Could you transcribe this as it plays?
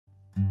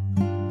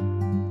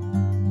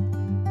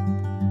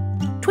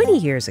20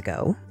 years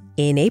ago,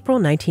 in April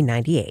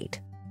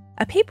 1998,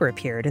 a paper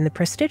appeared in the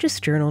prestigious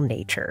journal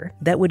Nature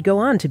that would go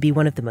on to be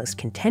one of the most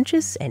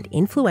contentious and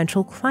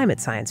influential climate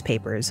science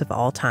papers of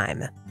all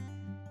time.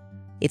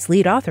 Its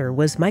lead author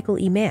was Michael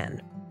E. Mann,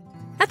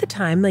 at the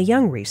time a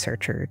young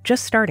researcher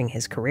just starting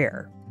his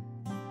career.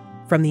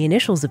 From the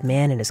initials of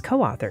Mann and his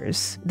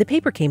co-authors, the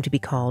paper came to be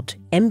called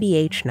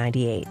MBH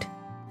 98.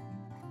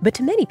 But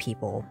to many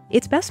people,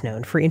 it's best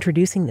known for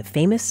introducing the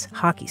famous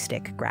hockey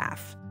stick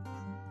graph.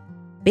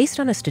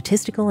 Based on a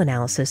statistical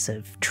analysis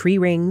of tree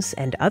rings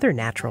and other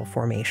natural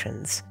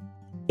formations,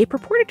 it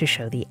purported to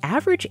show the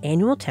average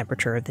annual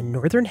temperature of the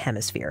Northern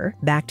Hemisphere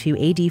back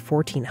to AD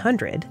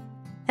 1400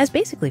 as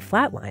basically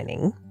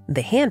flatlining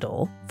the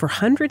handle for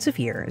hundreds of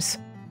years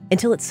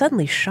until it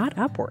suddenly shot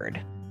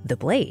upward, the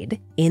blade,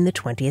 in the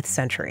 20th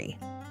century.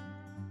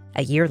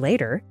 A year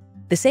later,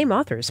 the same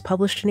authors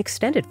published an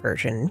extended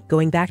version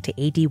going back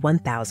to AD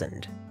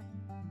 1000.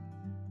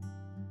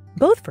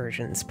 Both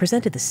versions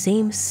presented the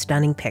same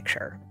stunning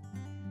picture.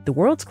 The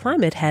world's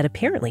climate had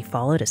apparently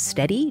followed a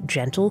steady,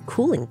 gentle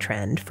cooling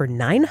trend for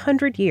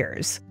 900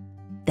 years.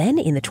 Then,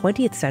 in the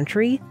 20th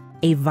century,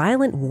 a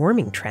violent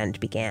warming trend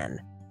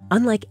began,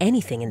 unlike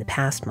anything in the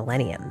past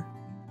millennium.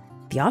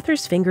 The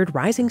authors fingered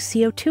rising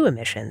CO2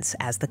 emissions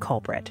as the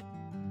culprit.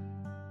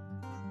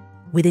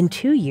 Within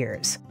 2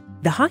 years,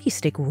 the hockey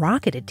stick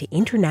rocketed to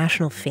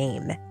international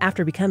fame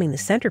after becoming the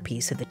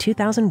centerpiece of the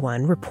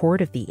 2001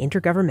 report of the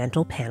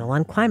Intergovernmental Panel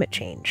on Climate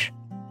Change,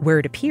 where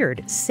it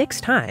appeared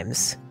 6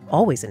 times,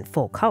 always in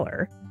full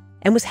color,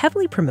 and was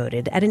heavily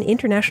promoted at an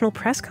international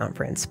press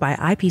conference by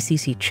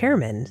IPCC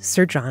chairman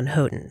Sir John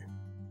Houghton.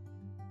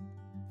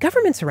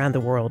 Governments around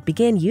the world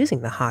began using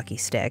the hockey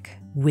stick,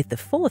 with the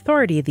full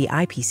authority of the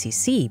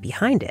IPCC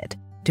behind it,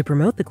 to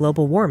promote the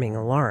global warming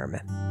alarm.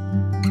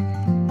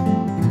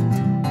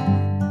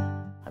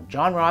 I'm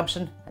John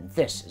Robson, and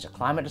this is a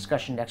Climate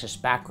Discussion Nexus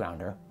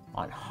Backgrounder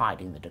on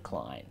hiding the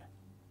decline.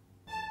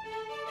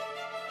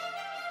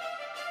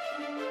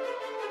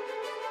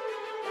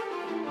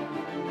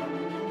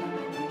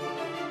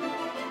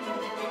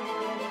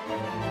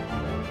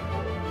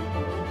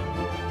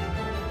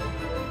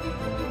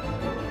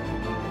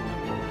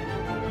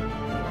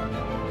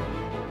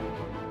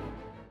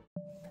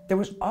 There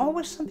was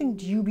always something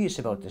dubious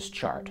about this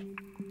chart,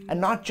 and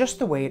not just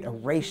the way it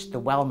erased the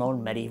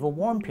well-known medieval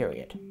warm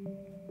period.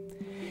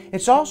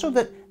 It's also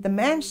that the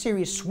Mann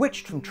series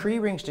switched from tree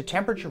rings to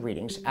temperature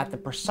readings at the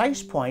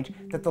precise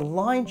point that the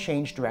line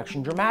changed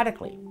direction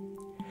dramatically,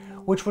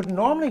 which would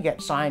normally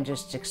get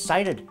scientists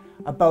excited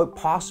about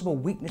possible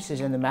weaknesses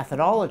in the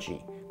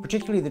methodology,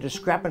 particularly the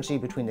discrepancy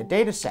between the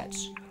data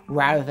sets,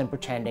 rather than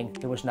pretending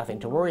there was nothing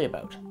to worry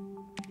about.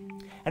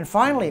 And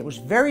finally, it was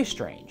very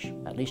strange,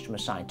 at least from a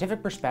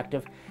scientific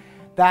perspective,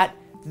 that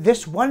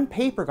this one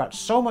paper got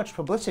so much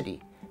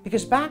publicity,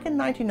 because back in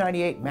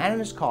 1998, Mann and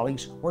his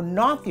colleagues were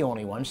not the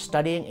only ones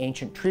studying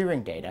ancient tree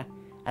ring data,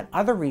 and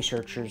other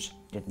researchers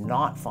did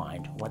not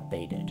find what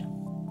they did.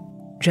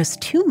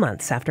 Just 2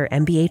 months after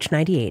MBH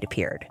 98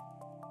 appeared,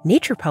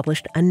 Nature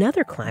published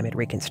another climate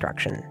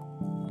reconstruction,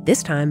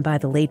 this time by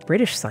the late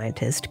British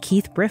scientist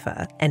Keith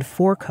Briffa and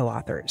 4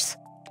 co-authors.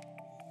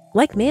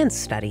 Like Mann's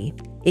study,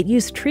 it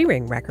used tree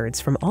ring records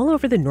from all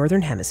over the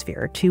Northern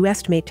Hemisphere to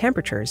estimate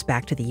temperatures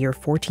back to the year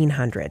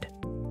 1400.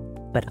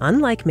 But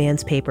unlike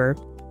Mann's paper,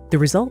 the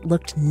result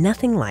looked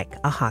nothing like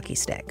a hockey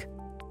stick.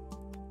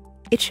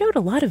 It showed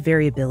a lot of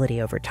variability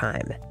over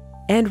time,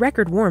 and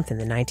record warmth in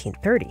the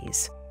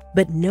 1930s,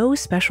 but no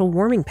special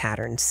warming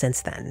patterns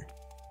since then.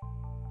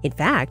 In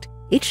fact,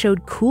 it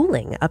showed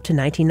cooling up to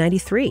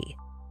 1993,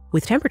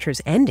 with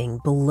temperatures ending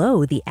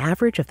below the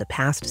average of the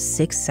past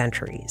 6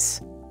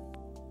 centuries.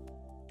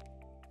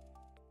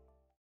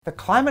 The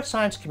climate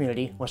science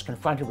community was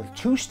confronted with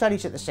 2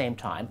 studies at the same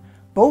time,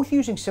 both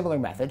using similar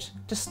methods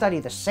to study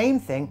the same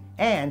thing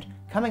and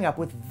coming up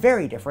with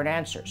very different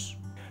answers.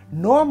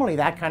 Normally,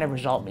 that kind of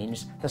result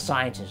means the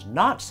science is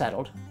not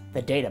settled,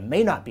 the data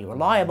may not be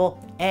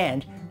reliable,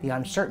 and the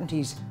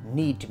uncertainties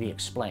need to be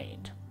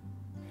explained.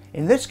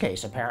 In this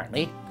case,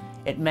 apparently,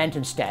 it meant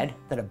instead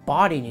that a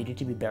body needed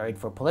to be buried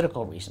for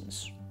political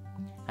reasons.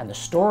 And the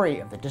story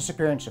of the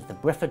disappearance of the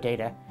Briffa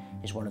data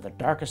is one of the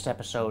darkest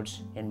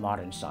episodes in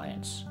modern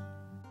science.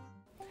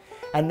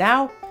 And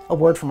now, a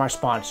word from our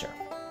sponsor.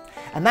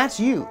 And that's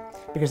you,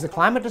 because the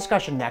Climate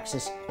Discussion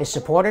Nexus is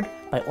supported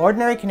by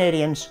ordinary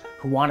Canadians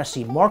who want to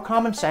see more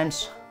common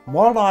sense,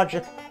 more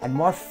logic, and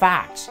more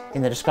facts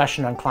in the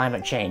discussion on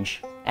climate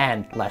change,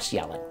 and less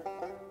yelling.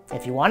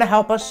 If you want to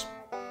help us,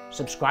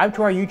 subscribe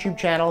to our YouTube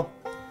channel,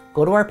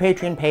 go to our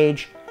Patreon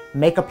page,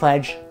 make a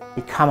pledge,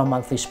 become a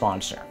monthly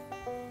sponsor.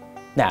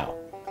 Now,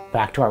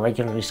 back to our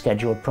regularly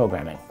scheduled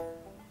programming.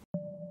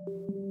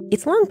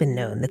 It's long been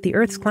known that the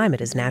Earth's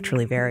climate is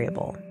naturally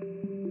variable.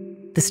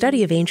 The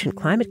study of ancient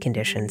climate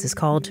conditions is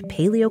called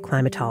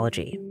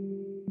paleoclimatology.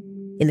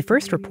 In the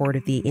first report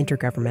of the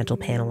Intergovernmental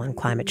Panel on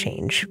Climate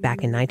Change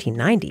back in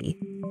 1990,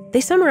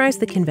 they summarized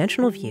the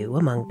conventional view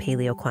among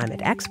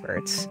paleoclimate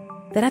experts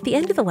that at the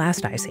end of the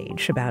last ice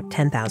age, about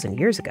 10,000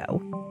 years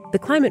ago, the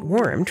climate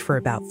warmed for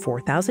about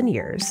 4,000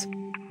 years,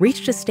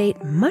 reached a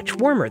state much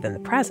warmer than the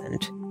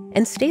present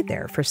and stayed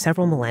there for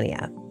several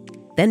millennia,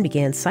 then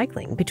began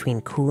cycling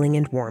between cooling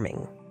and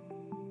warming.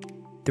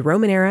 The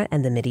Roman era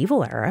and the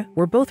medieval era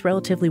were both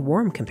relatively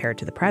warm compared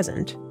to the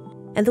present,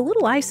 and the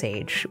Little Ice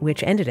Age,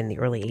 which ended in the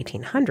early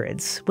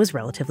 1800s, was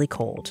relatively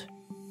cold.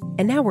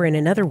 And now we're in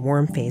another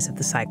warm phase of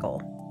the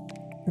cycle.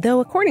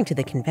 Though according to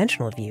the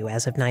conventional view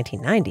as of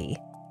 1990,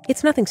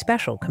 it's nothing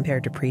special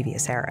compared to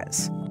previous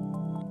eras.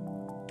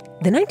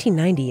 The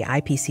 1990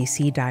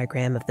 IPCC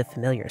diagram of the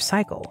familiar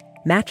cycle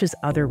matches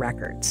other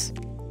records,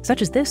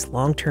 such as this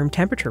long-term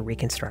temperature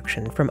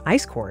reconstruction from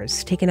ice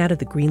cores taken out of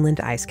the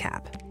Greenland ice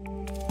cap.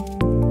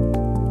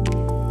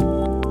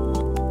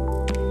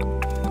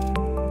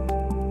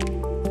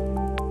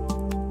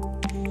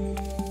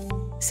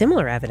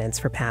 Similar evidence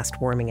for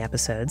past warming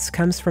episodes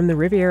comes from the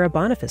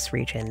Riviera-Boniface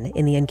region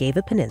in the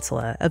Angeva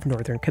Peninsula of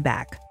northern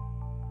Quebec.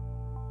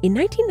 In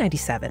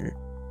 1997,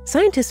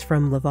 scientists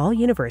from Laval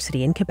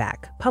University in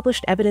Quebec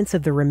published evidence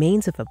of the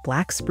remains of a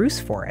black spruce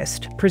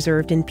forest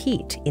preserved in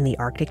peat in the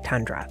Arctic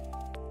tundra.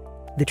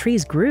 The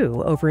trees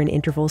grew over an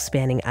interval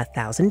spanning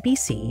 1000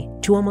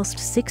 BC to almost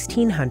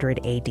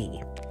 1600 AD.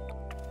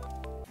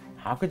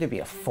 How could there be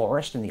a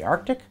forest in the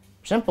Arctic?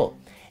 Simple.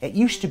 It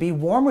used to be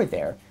warmer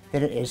there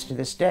than it is to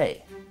this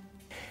day.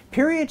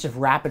 Periods of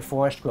rapid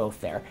forest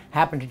growth there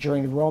happened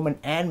during the Roman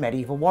and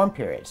medieval warm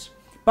periods.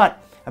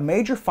 But a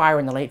major fire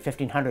in the late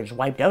 1500s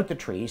wiped out the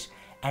trees,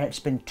 and it's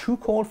been too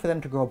cold for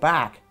them to grow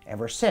back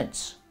ever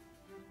since.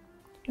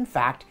 In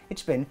fact,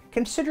 it's been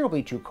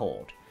considerably too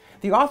cold.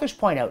 The authors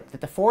point out that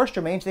the forest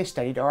remains they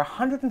studied are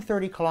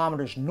 130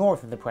 kilometers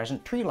north of the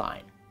present tree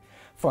line.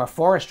 For a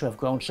forest to have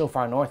grown so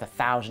far north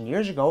 1,000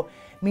 years ago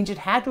means it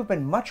had to have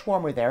been much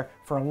warmer there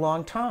for a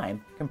long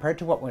time compared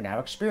to what we're now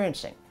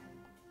experiencing.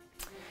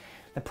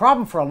 The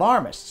problem for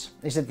alarmists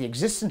is that the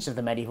existence of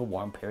the medieval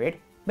warm period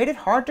made it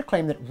hard to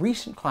claim that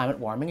recent climate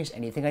warming is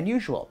anything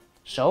unusual,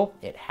 so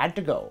it had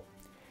to go,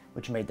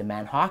 which made the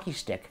man hockey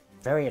stick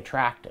very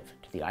attractive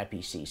to the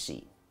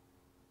IPCC.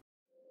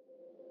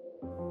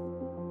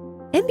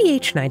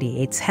 NBH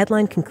 98's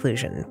headline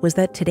conclusion was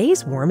that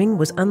today's warming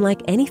was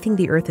unlike anything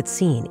the Earth had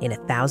seen in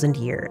 1,000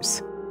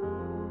 years.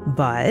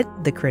 But,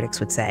 the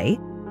critics would say,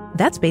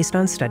 that's based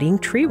on studying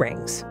tree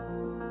rings.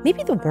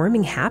 Maybe the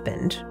warming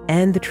happened,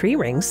 and the tree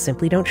rings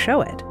simply don't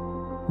show it,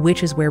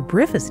 which is where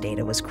BRIFA's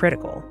data was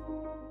critical.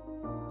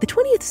 The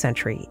 20th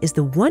century is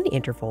the one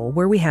interval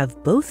where we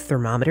have both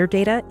thermometer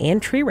data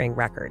and tree ring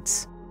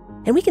records,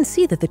 and we can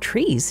see that the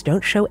trees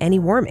don't show any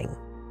warming.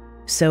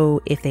 So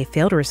if they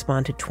fail to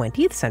respond to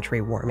 20th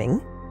century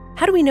warming,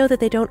 how do we know that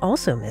they don't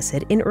also miss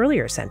it in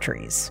earlier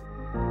centuries?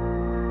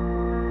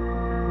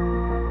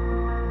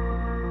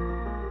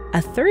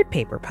 A third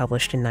paper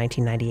published in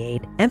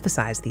 1998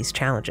 emphasized these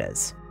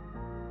challenges.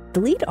 The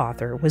lead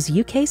author was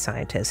UK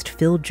scientist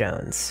Phil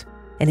Jones,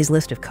 and his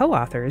list of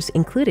co-authors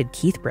included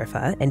Keith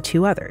Briffa and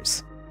 2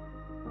 others.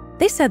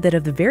 They said that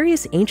of the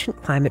various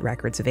ancient climate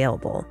records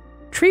available,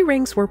 tree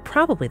rings were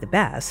probably the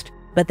best,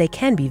 but they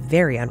can be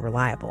very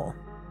unreliable.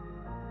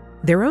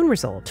 Their own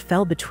result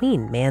fell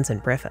between Mann's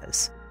and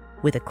Briffa's,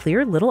 with a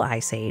clear Little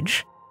Ice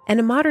Age and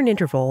a modern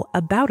interval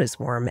about as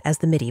warm as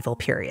the medieval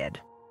period.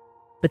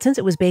 But since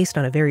it was based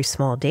on a very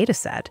small data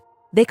set,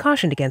 they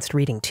cautioned against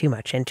reading too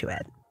much into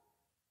it.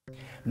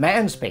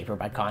 Mann's paper,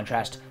 by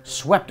contrast,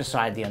 swept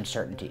aside the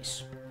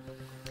uncertainties.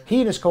 He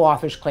and his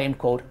co-authors claimed,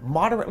 quote,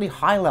 moderately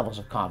high levels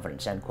of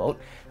confidence, end quote,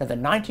 that the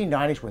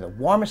 1990s were the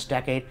warmest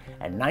decade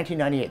and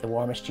 1998 the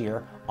warmest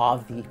year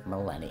of the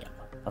millennium,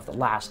 of the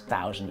last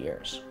 1,000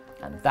 years.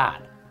 And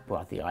that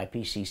brought the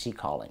IPCC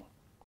calling.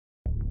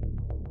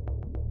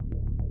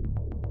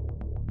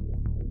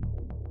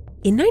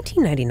 In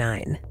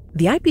 1999,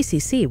 the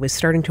IPCC was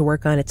starting to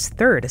work on its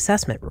third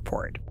assessment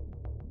report.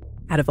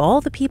 Out of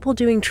all the people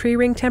doing tree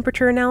ring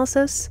temperature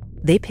analysis,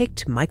 they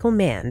picked Michael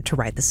Mann to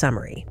write the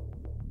summary.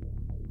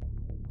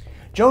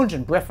 Jones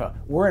and Briffa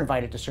were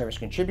invited to serve as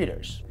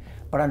contributors,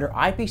 but under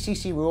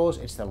IPCC rules,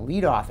 it's the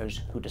lead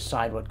authors who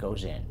decide what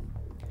goes in.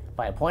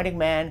 By appointing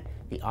Mann,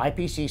 the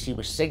IPCC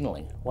was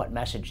signaling what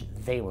message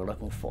they were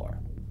looking for.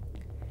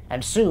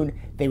 And soon,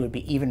 they would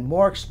be even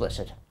more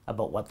explicit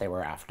about what they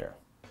were after.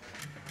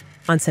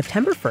 On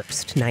September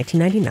 1st,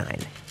 1999,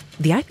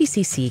 the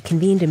IPCC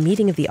convened a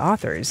meeting of the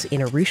authors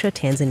in Arusha,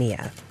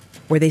 Tanzania,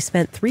 where they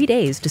spent 3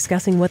 days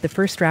discussing what the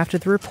first draft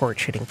of the report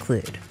should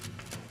include.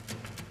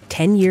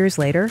 10 years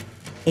later,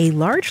 a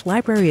large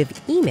library of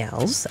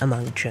emails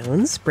among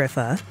Jones,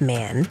 Briffa,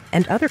 Mann,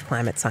 and other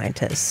climate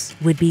scientists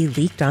would be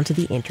leaked onto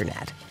the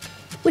internet,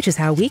 which is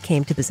how we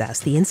came to possess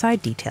the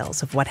inside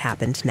details of what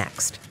happened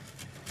next.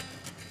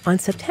 On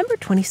September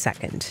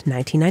 22nd,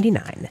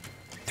 1999,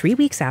 3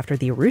 weeks after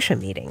the Arusha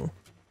meeting,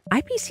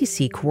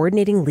 IPCC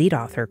coordinating lead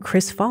author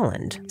Chris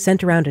Folland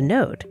sent around a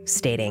note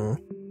stating,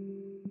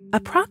 "A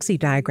proxy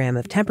diagram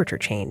of temperature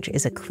change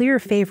is a clear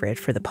favorite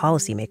for the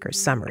policymaker's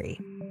summary.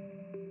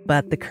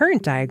 But the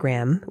current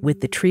diagram,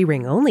 with the tree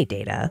ring-only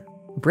data,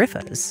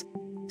 Briffa's,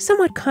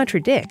 somewhat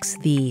contradicts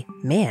the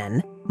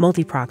Mann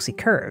multi-proxy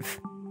curve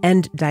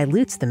and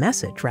dilutes the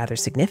message rather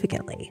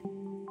significantly.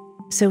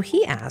 So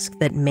he asked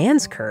that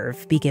man's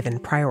curve be given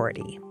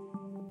priority.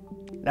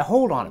 Now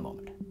hold on a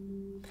moment.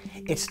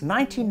 It's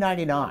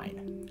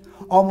 1999,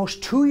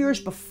 almost 2 years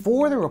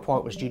before the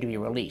report was due to be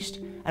released,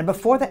 and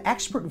before the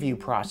expert review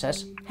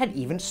process had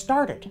even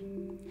started.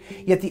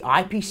 Yet the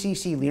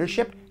IPCC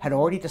leadership had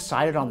already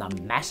decided on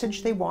the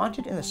message they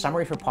wanted in the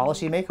summary for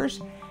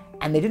policymakers,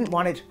 and they didn't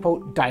want it,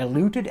 quote,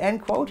 diluted,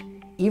 end quote,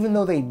 even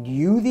though they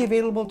knew the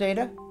available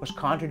data was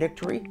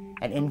contradictory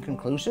and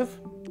inconclusive.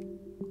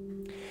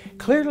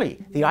 Clearly,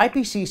 the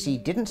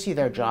IPCC didn't see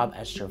their job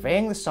as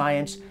surveying the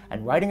science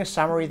and writing a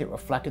summary that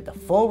reflected the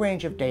full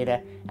range of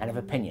data and of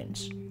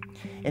opinions.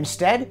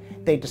 Instead,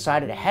 they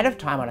decided ahead of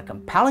time on a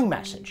compelling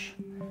message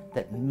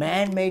that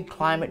man-made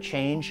climate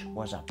change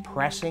was a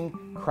pressing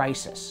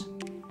crisis,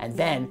 and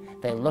then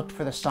they looked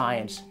for the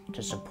science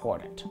to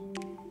support it.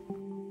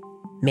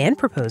 Man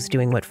proposed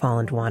doing what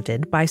Folland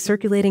wanted by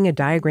circulating a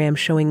diagram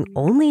showing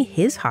only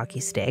his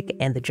hockey stick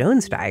and the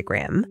Jones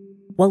diagram,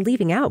 while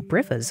leaving out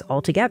Briffa's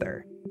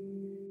altogether.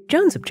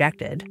 Jones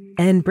objected,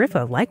 and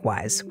Briffa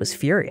likewise was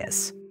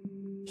furious.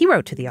 He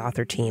wrote to the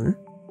author team,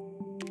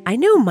 "I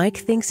know Mike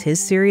thinks his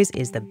series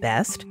is the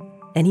best,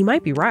 and he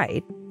might be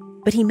right,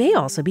 but he may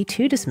also be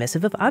too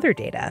dismissive of other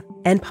data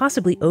and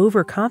possibly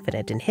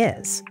overconfident in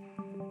his.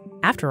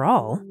 After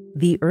all,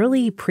 the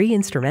early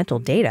pre-instrumental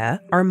data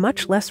are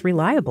much less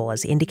reliable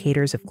as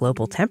indicators of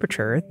global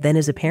temperature than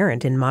is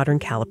apparent in modern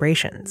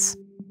calibrations."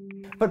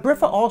 But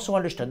Briffa also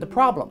understood the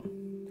problem.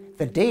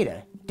 The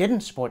data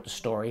didn't support the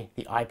story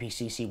the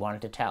IPCC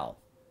wanted to tell.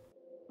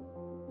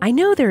 I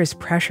know there is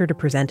pressure to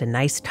present a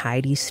nice,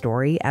 tidy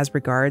story as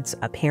regards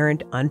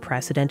apparent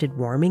unprecedented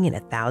warming in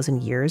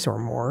 1,000 years or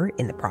more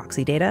in the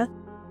proxy data,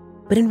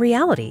 but in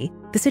reality,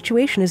 the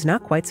situation is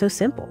not quite so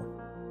simple.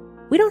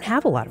 We don't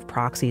have a lot of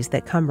proxies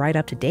that come right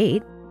up to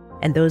date,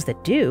 and those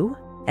that do,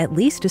 at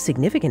least a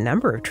significant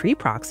number of tree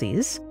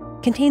proxies,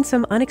 contain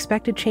some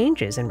unexpected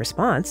changes in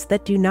response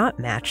that do not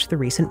match the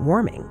recent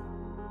warming.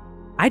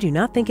 I do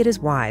not think it is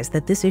wise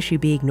that this issue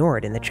be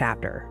ignored in the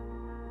chapter.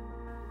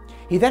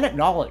 He then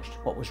acknowledged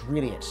what was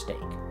really at stake.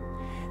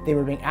 They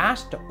were being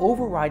asked to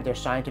override their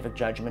scientific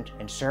judgment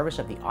in service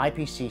of the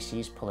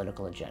IPCC's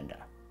political agenda.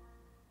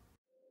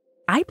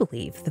 I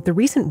believe that the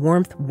recent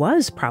warmth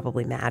was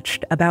probably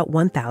matched about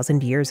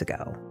 1,000 years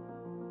ago.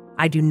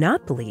 I do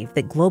not believe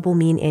that global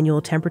mean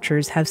annual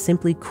temperatures have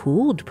simply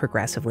cooled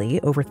progressively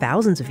over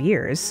thousands of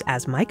years,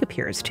 as Mike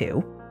appears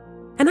to,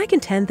 and I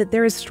contend that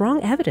there is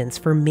strong evidence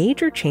for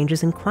major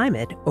changes in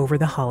climate over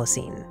the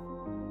Holocene.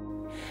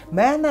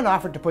 Man then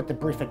offered to put the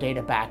Briffa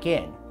data back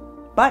in,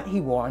 but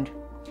he warned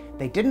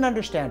they didn't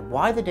understand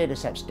why the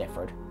datasets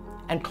differed,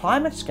 and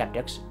climate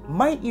skeptics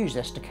might use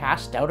this to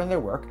cast doubt on their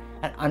work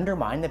and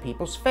undermine the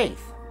people's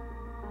faith.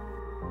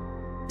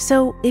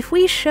 So if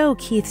we show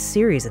Keith's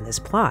series in this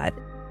plot,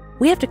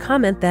 we have to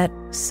comment that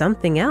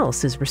something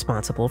else is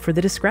responsible for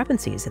the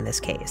discrepancies in this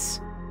case.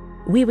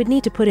 We would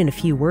need to put in a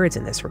few words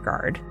in this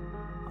regard.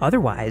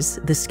 Otherwise,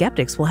 the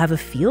skeptics will have a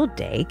field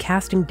day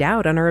casting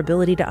doubt on our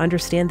ability to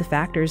understand the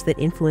factors that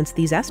influence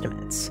these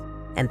estimates,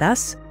 and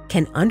thus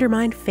can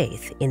undermine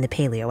faith in the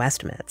paleo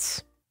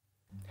estimates.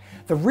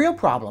 The real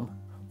problem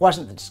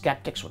wasn't that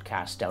skeptics would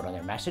cast doubt on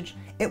their message,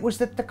 it was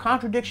that the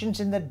contradictions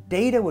in the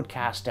data would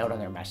cast doubt on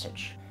their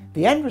message.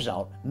 The end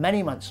result,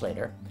 many months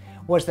later,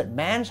 was that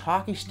man's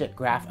hockey stick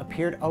graph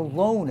appeared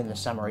alone in the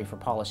summary for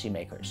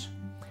policymakers,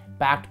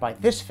 backed by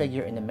this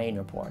figure in the main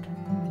report.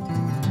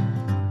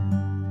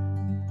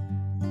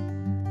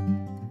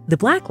 The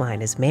black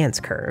line is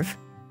man's curve,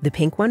 the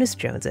pink one is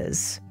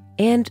Jones's,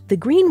 and the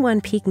green one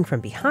peeking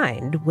from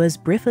behind was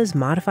Briffa's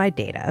modified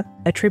data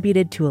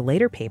attributed to a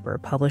later paper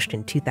published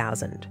in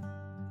 2000.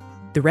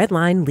 The red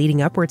line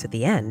leading upwards at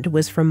the end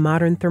was from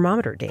modern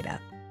thermometer data.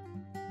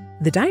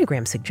 The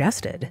diagram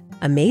suggested,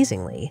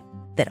 amazingly,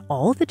 that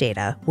all the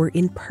data were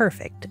in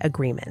perfect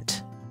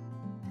agreement.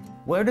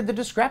 Where did the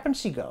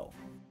discrepancy go?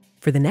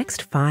 For the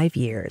next 5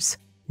 years,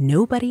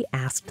 nobody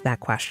asked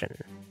that question.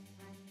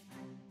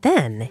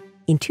 Then,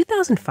 in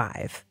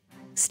 2005,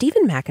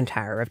 Stephen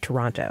McIntyre of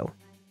Toronto,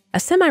 a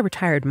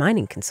semi-retired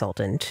mining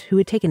consultant who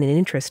had taken an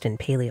interest in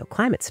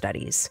paleoclimate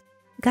studies,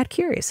 got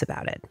curious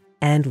about it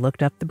and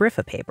looked up the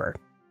Briffa paper.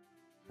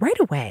 Right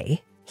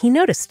away, he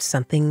noticed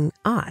something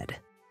odd.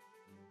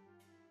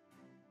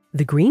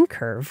 The green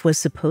curve was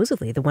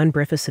supposedly the one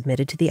Briffa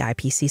submitted to the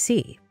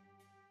IPCC,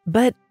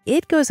 but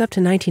it goes up to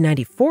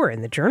 1994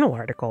 in the journal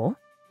article,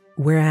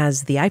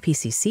 whereas the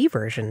IPCC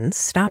version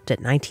stopped at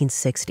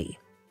 1960.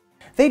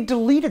 They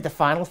deleted the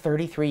final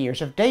 33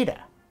 years of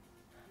data,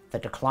 the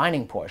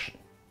declining portion.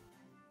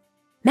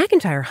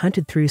 McIntyre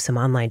hunted through some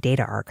online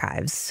data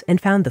archives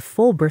and found the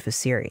full Briffa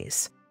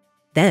series,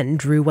 then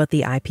drew what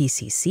the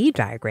IPCC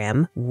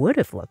diagram would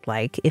have looked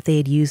like if they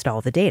had used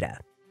all the data.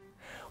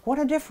 What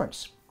a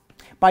difference!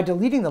 By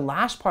deleting the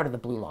last part of the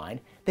blue line,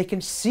 they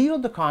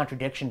concealed the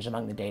contradictions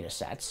among the data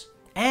sets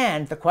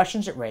and the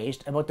questions it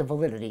raised about the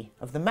validity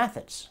of the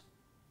methods.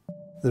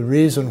 The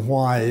reason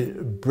why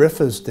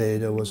Briffa's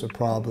data was a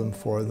problem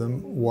for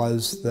them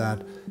was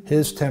that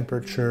his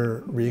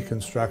temperature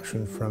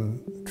reconstruction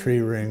from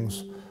tree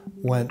rings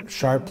went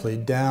sharply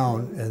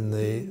down in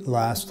the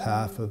last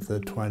half of the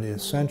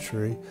 20th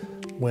century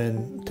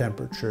when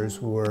temperatures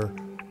were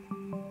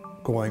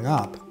going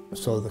up.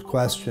 So the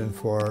question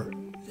for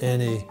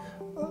any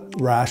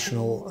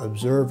rational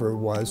observer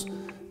was,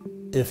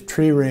 if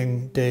tree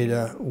ring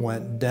data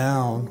went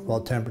down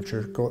while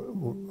temperatures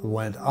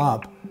went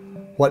up,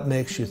 what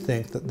makes you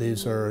think that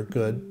these are a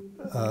good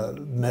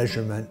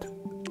measurement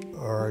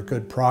or a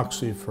good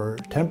proxy for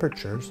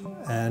temperatures?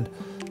 And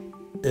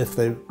if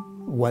they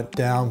went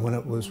down when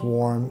it was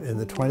warm in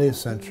the 20th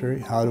century,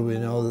 how do we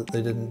know that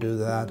they didn't do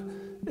that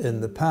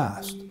in the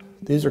past?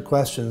 These are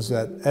questions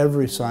that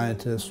every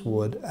scientist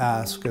would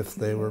ask if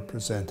they were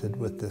presented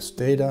with this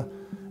data,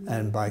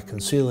 and by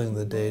concealing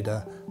the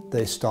data,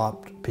 they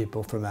stopped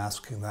people from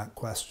asking that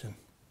question.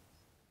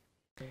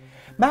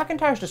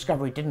 McIntyre's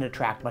discovery didn't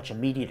attract much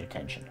immediate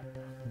attention,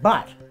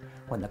 but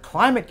when the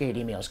Climategate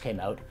emails came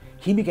out,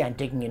 he began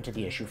digging into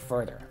the issue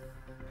further.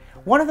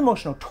 One of the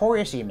most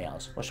notorious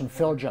emails was from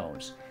Phil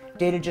Jones,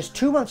 dated just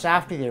 2 months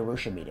after the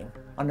Arusha meeting,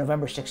 on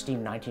November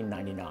 16,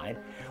 1999,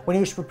 when he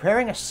was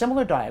preparing a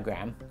similar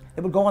diagram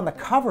that would go on the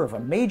cover of a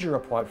major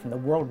report from the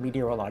World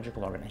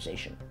Meteorological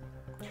Organization.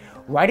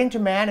 Writing to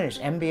Mann and his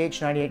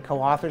MBH98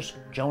 co-authors,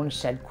 Jones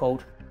said,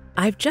 quote,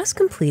 "I've just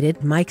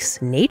completed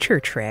Mike's nature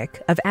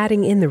trick of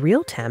adding in the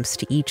real temps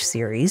to each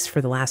series for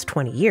the last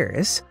 20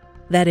 years,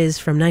 that is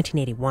from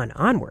 1981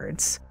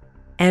 onwards,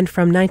 and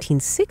from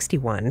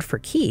 1961 for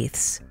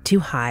Keith's to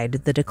hide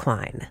the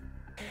decline."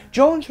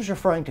 Jones was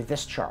referring to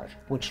this chart,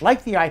 which,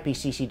 like the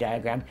IPCC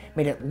diagram,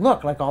 made it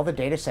look like all the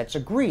data sets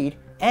agreed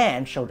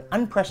and showed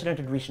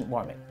unprecedented recent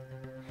warming.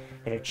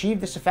 It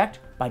achieved this effect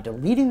by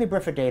deleting the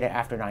BRIFA data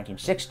after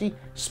 1960,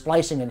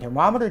 splicing in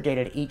thermometer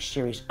data to each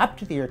series up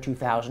to the year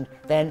 2000,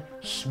 then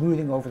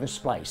smoothing over the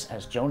splice,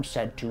 as Jones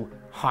said, to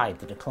hide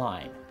the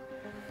decline.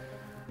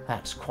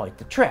 That's quite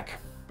the trick.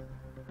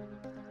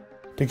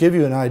 To give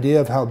you an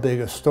idea of how big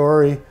a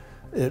story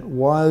it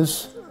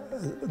was,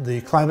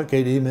 the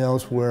Climategate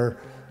emails were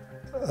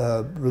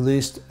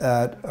released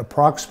at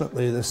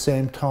approximately the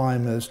same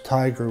time as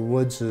Tiger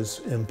Woods'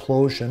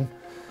 implosion,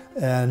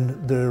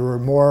 and there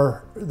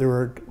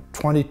were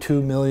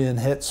 22 million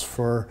hits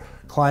for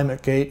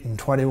Climategate and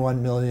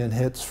 21 million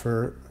hits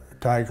for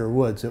Tiger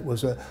Woods. It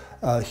was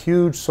a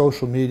huge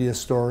social media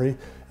story,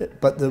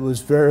 but that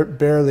was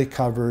barely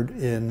covered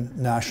in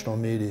national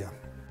media.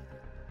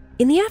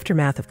 In the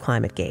aftermath of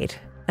Climategate,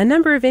 a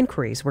number of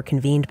inquiries were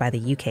convened by the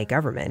UK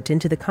government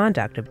into the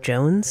conduct of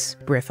Jones,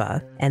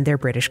 BRIFA, and their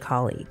British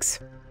colleagues.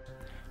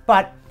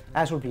 But,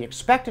 as would be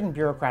expected in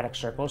bureaucratic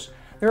circles,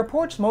 the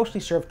reports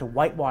mostly served to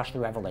whitewash the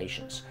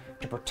revelations,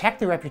 to protect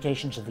the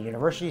reputations of the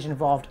universities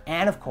involved,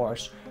 and, of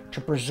course,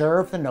 to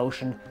preserve the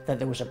notion that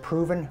there was a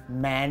proven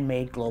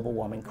man-made global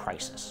warming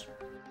crisis.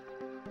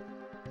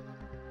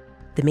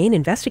 The main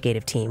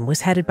investigative team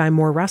was headed by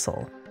Moore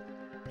Russell,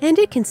 and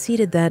it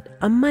conceded that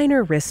a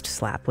minor wrist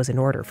slap was in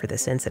order for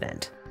this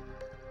incident.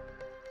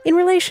 In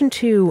relation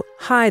to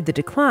hide the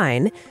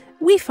decline,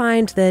 we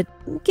find that,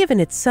 given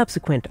its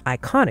subsequent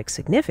iconic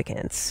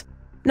significance,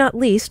 not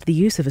least the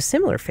use of a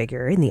similar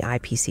figure in the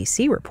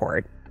IPCC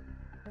report,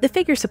 the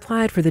figure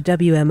supplied for the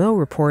WMO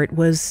report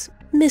was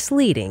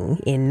misleading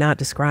in not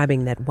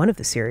describing that one of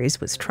the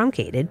series was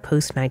truncated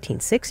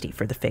post-1960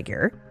 for the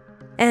figure,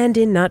 and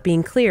in not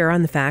being clear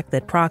on the fact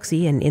that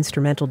proxy and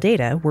instrumental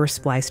data were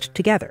spliced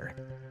together.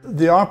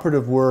 The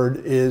operative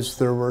word is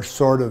there were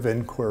sort of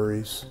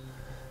inquiries.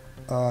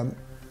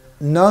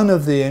 None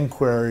of the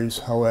inquiries,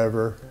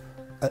 however,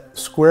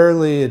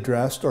 squarely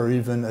addressed or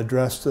even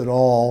addressed at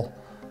all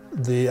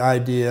the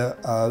idea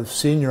of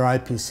senior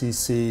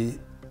IPCC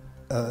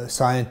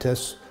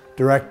scientists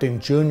directing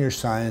junior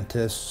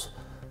scientists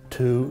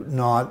to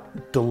not,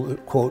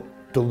 quote,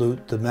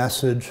 dilute the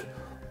message,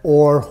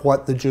 or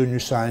what the junior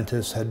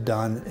scientists had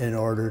done in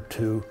order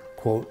to,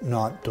 quote,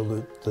 not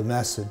dilute the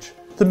message.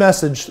 The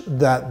message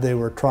that they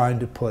were trying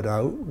to put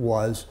out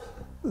was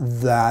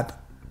that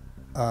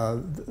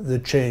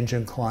the change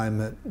in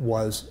climate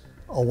was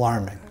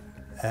alarming.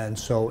 And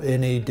so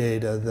any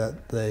data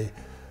that they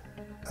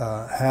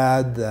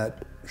had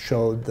that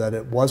showed that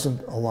it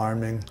wasn't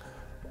alarming,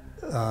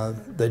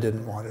 they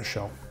didn't want to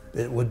show.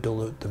 It would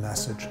dilute the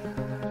message.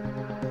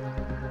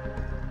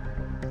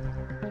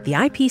 The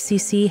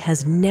IPCC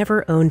has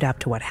never owned up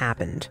to what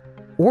happened,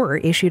 or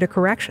issued a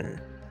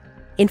correction.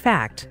 In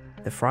fact,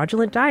 the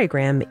fraudulent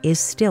diagram is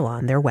still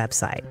on their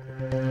website.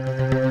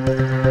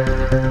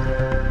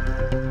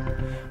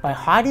 By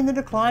hiding the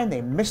decline,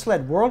 they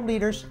misled world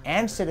leaders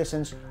and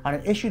citizens on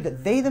an issue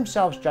that they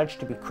themselves judged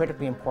to be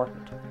critically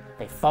important.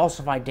 They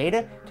falsified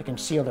data to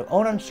conceal their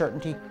own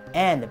uncertainty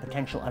and the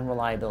potential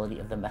unreliability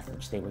of the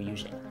methods they were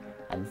using.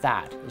 And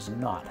that is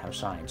not how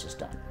science is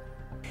done.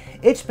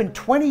 It's been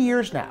 20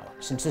 years now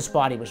since this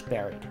body was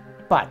buried,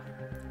 but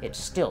it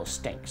still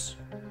stinks.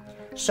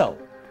 So,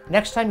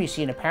 next time you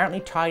see an apparently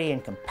tidy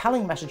and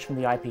compelling message from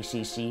the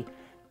IPCC,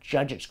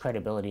 judge its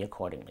credibility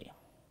accordingly.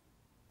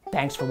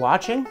 Thanks for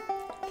watching.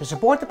 To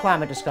support the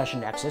Climate Discussion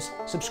Nexus,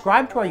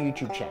 subscribe to our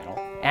YouTube channel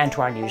and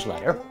to our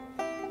newsletter.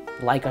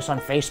 like us on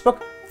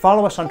Facebook,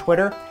 follow us on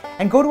Twitter,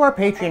 and go to our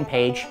Patreon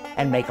page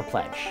and make a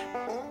pledge.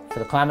 For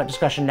the Climate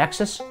Discussion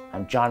Nexus,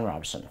 I'm John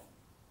Robson.